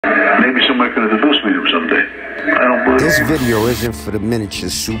Maybe somebody could introduce me to him someday. I don't believe This video isn't for the miniature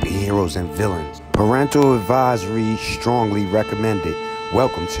superheroes and villains. Parental advisory strongly recommended.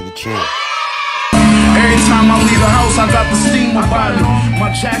 Welcome to the channel. Every time I leave the house, I got the steam about it.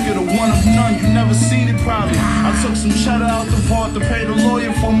 My jacket, a one of none, you never seen it probably. I took some cheddar out the vault to pay the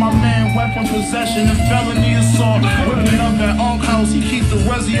lawyer for my man. Weapon possession and felony assault. Whipping up at Unk House, he keep the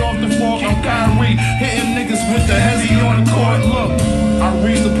resi off the fork. I'm Kyrie, hitting niggas with the hezzy on the court. Look, I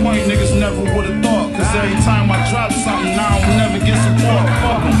reached the point niggas never would've thought. Cause every time I drop something, now I will never get support.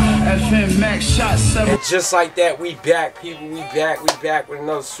 Fuck 'em. FM Max shot 7. And just like that, we back, people. We back with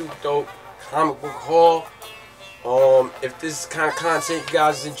another super dope comic book haul. If this is the kind of content you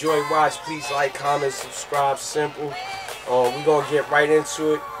guys enjoy, watch, please like, comment, subscribe. Simple. We're gonna get right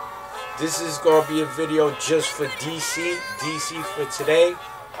into it. This is gonna be a video just for DC. DC for today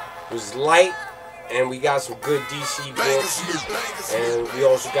was light, and we got some good DC books, and we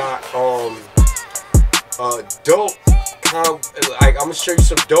also got dope I'm gonna show you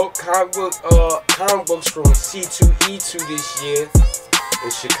some dope comic books from C2E2 this year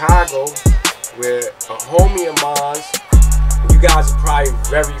in Chicago, where a homie of mine, you guys are probably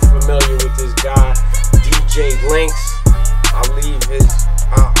very familiar with this guy, DJ Links. I'll leave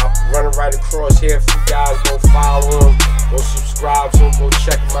I'm running right across here. If you guys go follow him, go subscribe to him, go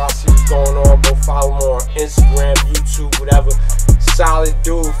check him out, see what's going on. Go follow him on Instagram, YouTube, whatever. Solid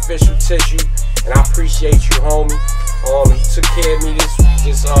dude, official tissue, and I appreciate you, homie. He took care of me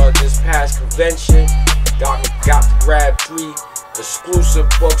this past convention. Got to grab 3 exclusive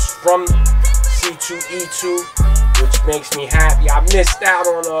books from C2E2, which makes me happy. I missed out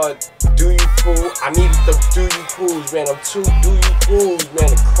on Do You Fool. I needed the Do You Fools, man. I'm 2 Do You Fools, man.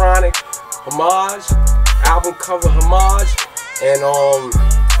 The Chronic homage, album cover homage, and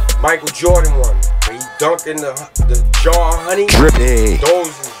Michael Jordan one, where he dunked in the jar of honey. Drippy. Those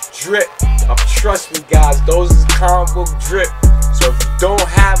is drip. Trust me, guys, those is comic book drip. So if you don't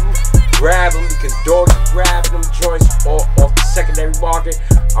have them, grab them, because dogs are grabbing them joints off the secondary market.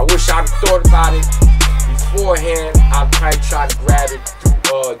 I wish I'd have thought about it beforehand. I'd probably try to grab it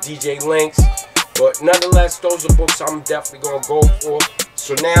through DJ Links, but nonetheless, those are books I'm definitely gonna go for.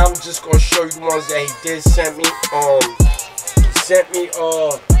 So now I'm just gonna show you the ones that he did send me. He sent me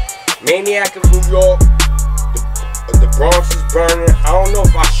Maniac of New York. The Bronx is Burning. I don't know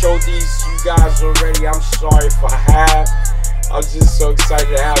if I showed these to you guys already. I'm sorry if I have. I was just so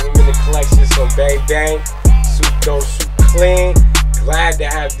excited to have them in the collection. So bang bang, super dope, super clean. Glad to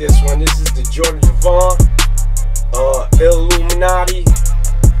have this one. This is the Jordan Javon Illuminati.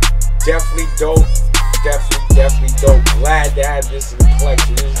 Definitely dope. Definitely dope. Glad to have this in the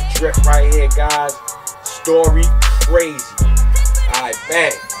collection. This is drip right here, guys. Story crazy. Alright,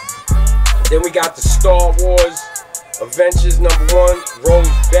 bang. Then we got the Star Wars Adventures #1, Rose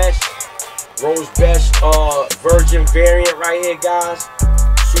Besh Virgin variant right here, guys.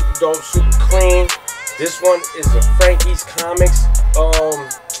 Super dope, super clean. This one is a Frankie's Comics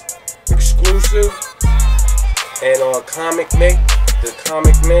exclusive, and Comic Mint,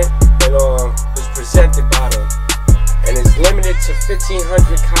 and it's presented by them, and it's limited to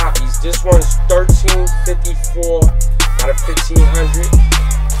 1,500 copies. This one is 1354 out of 1,500.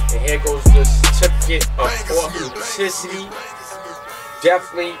 And here goes the certificate of authenticity.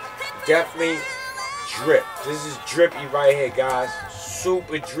 Definitely drip. This is drippy right here, guys.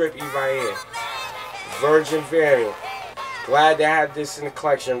 Super drippy right here. Virgin variant. Glad to have this in the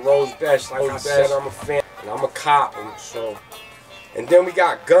collection. Rose Besh, like I said, I'm a fan, and I'm a cop. So, and then we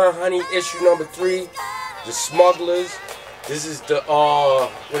got Gun Honey issue #3, The Smugglers. This is the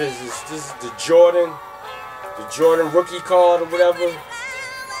what is this? This is the Jordan rookie card or whatever.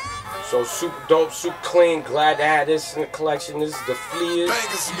 So super dope, super clean. Glad to have this in the collection. This is the Fleas, I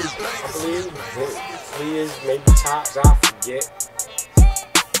believe. Fleas, maybe Tops, I forget.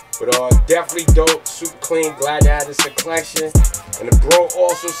 But definitely dope, super clean. Glad to have this in the collection. And the bro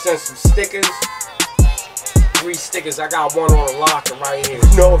also sent some stickers. 3 stickers. I got one on the locker right here.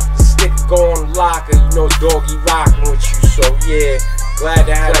 You know, if the sticker go on the locker, you know Doggy rocking with you. So yeah, glad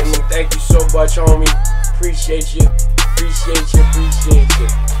to have you. Thank you so much, homie. Appreciate you. Appreciate you.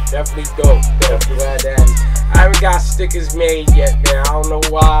 Definitely dope. Definitely glad to have you. I haven't got stickers made yet, man. I don't know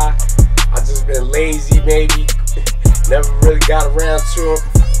why. I just been lazy, maybe. Never really got around to them.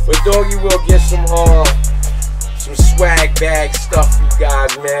 But Doggy will get some swag bag stuff for you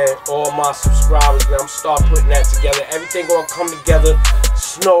guys, man. All my subscribers, man. I'm start putting that together. Everything gonna come together.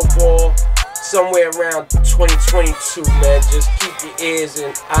 Snowball somewhere around 2022, man. Just keep your ears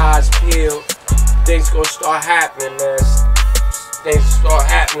and eyes peeled. Things gonna start happening, man. Things start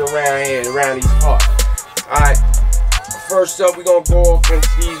happening around here, around these parts. Alright, first up, we're gonna go off into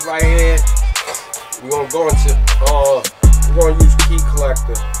these right here. We're gonna go into we're gonna use Key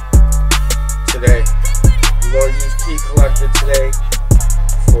Collector today. We're gonna use Key Collector today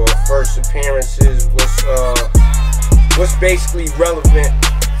for first appearances. What's basically relevant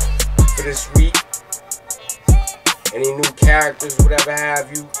for this week. Any new characters, whatever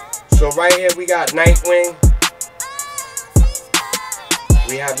have you. So right here we got Nightwing.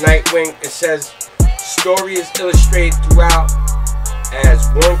 We have Nightwing. It says story is illustrated throughout as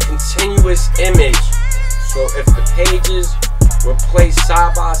one continuous image. So if the pages were placed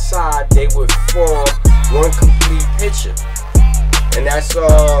side by side, they would form one complete picture. And that's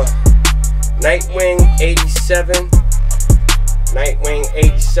Nightwing 87. Nightwing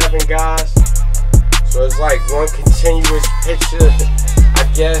 87, guys. So it's like one continuous picture, I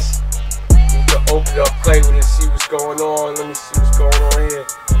guess. You can open it up, play with it, see what's going on. Let me see what's going on here.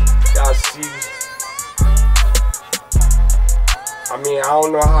 Y'all see. I mean, I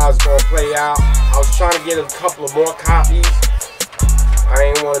don't know how it's gonna play out. I was trying to get a couple of more copies.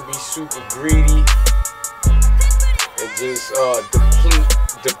 I ain't want to be super greedy and just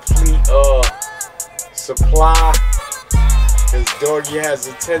deplete supply. Because Doggy has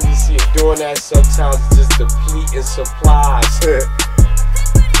a tendency of doing that sometimes, just depleting supplies.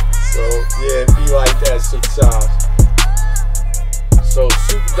 So yeah, it be like that sometimes. So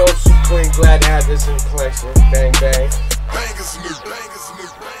super dope, super clean. Glad to have this in the collection. Bang bang.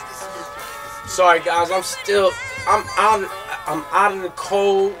 Sorry guys, I'm out of the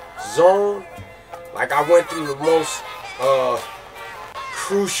cold zone. Like I went through the most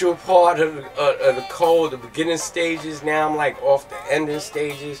crucial part of the cold, the beginning stages. Now I'm like off the ending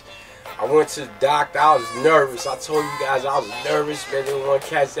stages. I went to the doctor. I was nervous. I told you guys I was nervous, man. They didn't want to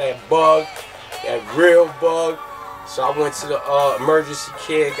catch that bug, that real bug. So I went to the emergency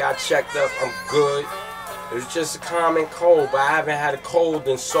care, got checked up. I'm good. It was just a common cold, but I haven't had a cold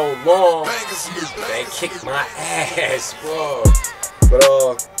in so long. They kicked my ass, bro.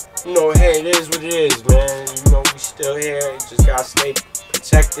 But you know, hey, it is what it is, man. You know, we still here. You just gotta stay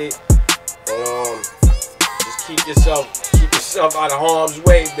protected and just keep yourself out of harm's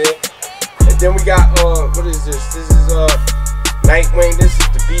way, man. And then we got what is this? This is Nightwing. This is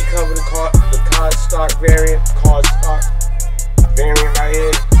the B cover, the card stock variant right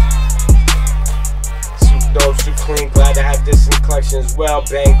here. Super dope, super clean. Glad to have this in the collection as well.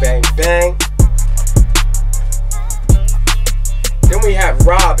 Bang, bang, bang. Then we have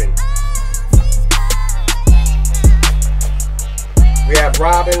Robin. We have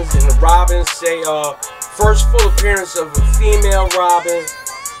Robins, and the Robins say first full appearance of a female Robin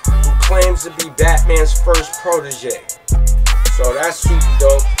who claims to be Batman's first protege. So that's super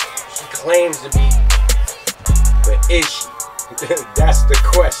dope. She claims to be, but is she? That's the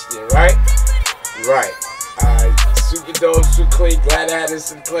question, right? Right. Alright, super dope, super clean. Glad to have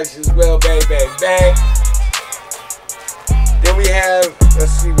this in the collection as well. Bang, bang, bang. Then we have,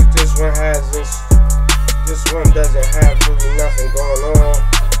 let's see what this one has. This one doesn't have really nothing going on.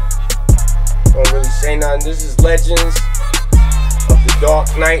 Don't really say nothing. This is Legends of the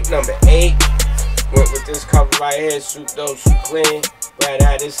Dark Knight number 8. Went with this cover right here. Super dope, super clean. Glad to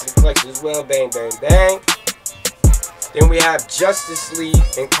have this in the collection as well. Bang, bang, bang. Then we have Justice League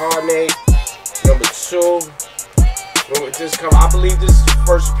Incarnate number 2. Went with this cover. I believe this is the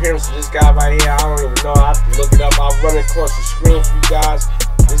first appearance of this guy right here. I don't even know. I have to look it up. I'll run it across the screen for you guys.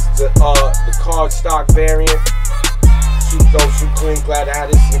 This is the card stock variant. Super dope, super clean. Glad to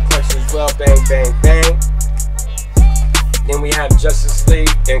have this in the collection as well. Bang, bang, bang. Then we have Justice League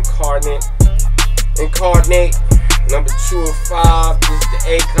Incarnate number 2 of 5. This is the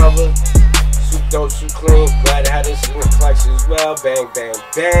A cover. Super dope, super clean. Glad to have this in the collection as well. Bang, bang,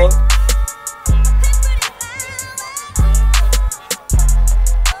 bang.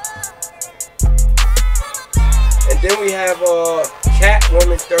 And then we have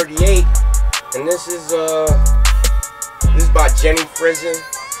Catwoman 38, and this is by Jenny Frison.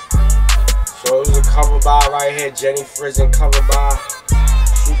 So it was a cover by right here, Jenny Frison cover by.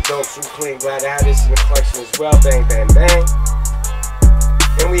 Super dope, super clean. Glad to have this in the collection as well. Bang, bang, bang.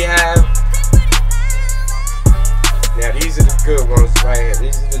 Then we have, now these are the good ones right here.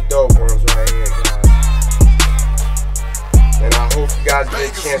 These are the dope ones right here, guys. And I hope you guys get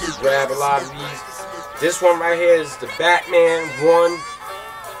a chance to grab a lot of these. This one right here is the Batman 1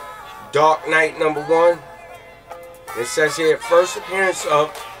 Dark Knight number 1. It says here, first appearance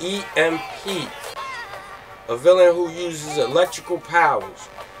of EMP, a villain who uses electrical powers.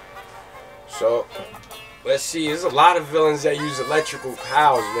 So let's see, there's a lot of villains that use electrical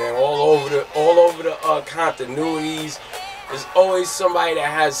powers, man. All over the continuities. There's always somebody that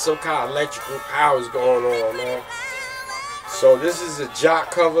has some kind of electrical powers going on, man. So this is a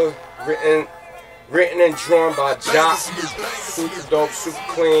Jock cover, written and drawn by Jock. Super dope, super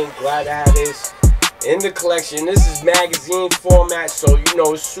clean. Glad to have this in the collection. This is magazine format, so you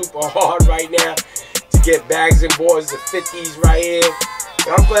know it's super hard right now to get bags and boards, the 50s right here.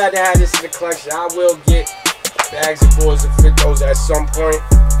 And I'm glad to have this in the collection. I will get bags and boards that fit those at some point.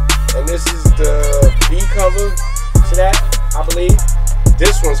 And this is the B cover to that, I believe.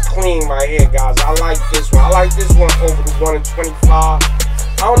 This one's clean right here, guys. I like this one. I like this one over the 1 in 25. I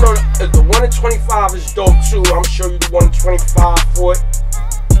don't know if the 1 in 25 is dope too. I'm sure you the 1 in 25 for it.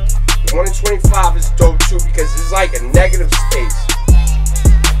 The 1 in 25 is dope too because it's like a negative space.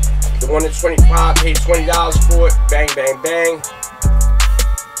 The 1 in 25, paid $20 for it. Bang, bang, bang.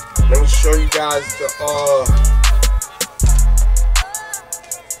 Let me show you guys the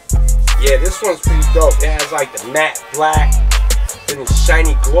yeah, this one's pretty dope. It has like the matte black, then the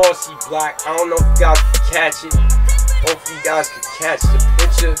shiny glossy black. I don't know if you guys can catch it. Hopefully you guys can catch the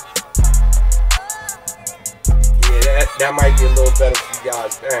picture. Yeah, that might be a little better for you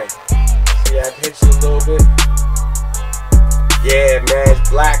guys. Bang. See that picture a little bit? Yeah, man, it's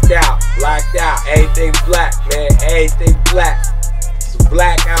blacked out. Blacked out. Everything black, man. Everything black. It's a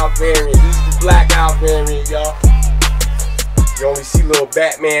blackout variant. This is the blackout variant, y'all. You only see little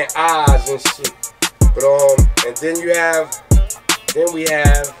Batman eyes and shit. But and then we have,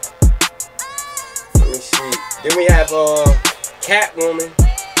 let me see. Then we have Catwoman,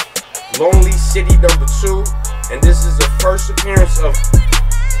 Lonely City #2, and this is the first appearance of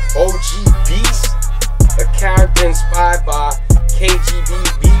OG Beast, a character inspired by KG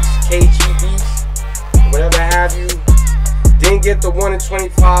Beast, whatever have you. Didn't get the 1 in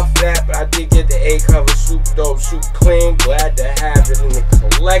 25 for that, but I did get the A cover. Super dope, super clean. Glad to have it in the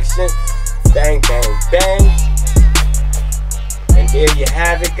collection. Bang, bang, bang. And there you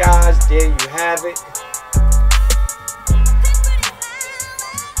have it, guys. There you have it.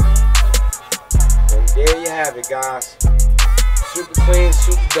 And there you have it, guys. Super clean,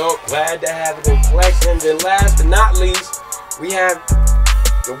 super dope. Glad to have it in the collection. Then last but not least, we have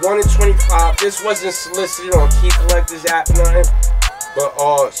the 1 in 25. This wasn't solicited on Key Collectors app or nothing,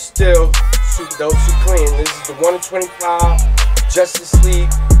 but still super dope, super clean. This is the 1 in 25 Justice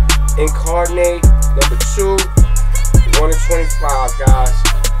League Incarnate #2. The 1 in 25, guys.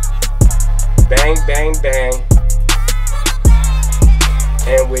 Bang, bang, bang.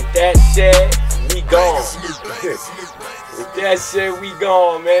 And with that said, we gone. With that said, we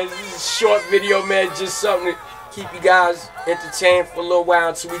gone, man. This is a short video, man. Just something to keep you guys entertained for a little while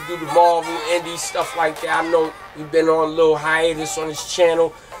until we do the Marvel, indie, stuff like that. I know we've been on a little hiatus on this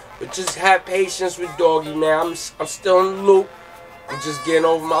channel, but just have patience with Doggy, man. I'm still in the loop. I'm just getting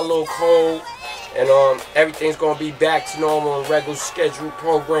over my little cold, and everything's gonna be back to normal and regular scheduled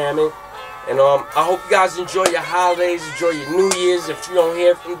programming. And I hope you guys enjoy your holidays, enjoy your New Year's. If you don't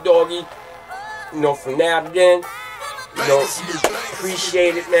hear from Doggy, you know, from now to then, you know,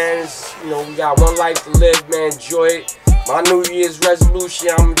 appreciate it, man. You know, we got one life to live, man. Enjoy it. My New Year's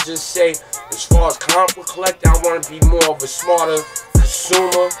resolution, I'm gonna just say, as far as comic book collector, I want to be more of a smarter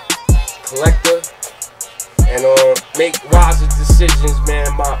consumer, collector, and make wiser decisions,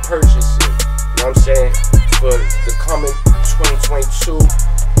 man, by purchasing. You know what I'm saying? For the coming 2022,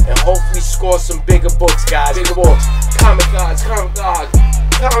 and hopefully score some bigger books, guys. Bigger books. Comic gods, comic gods,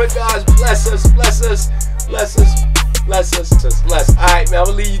 comic gods. Bless us, bless us, bless us. Bless us, bless. Alright, man, I'm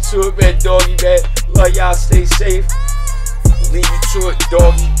gonna leave you to it, man. Doggy, man. Love y'all, stay safe. Leave you to it,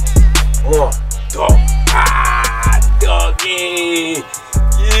 Doggy. Dog. Ah, Doggy.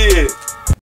 Yeah.